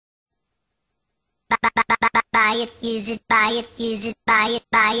Buy it, use it, buy it, use it, buy it,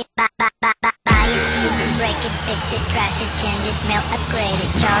 buy it, buy it, use it, break it, fix it, trash it, change it, melt, upgrade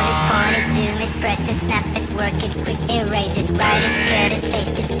it, chart it, point it, zoom it, press it, snap it, work it, quick erase it, write it, cut it,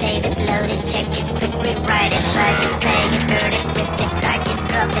 paste it, save it, load it, check it, quick rewrite it, plug it, play it, burn it, rip it, drag it,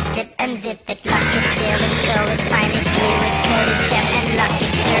 drop it, zip and zip it, lock it, fill it, call it, find it, glue it, cut it, jump and lock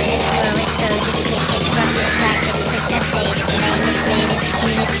it, stir it, swirl it, close it, click it, cross it, crack it, quick update it, name it, read it,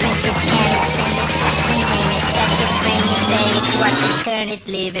 tune it, print it, scan it, send it, fax, rename it, touch it, bring it, play it, watch it, turn it,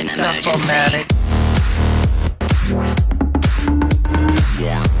 leave it, stop, format it.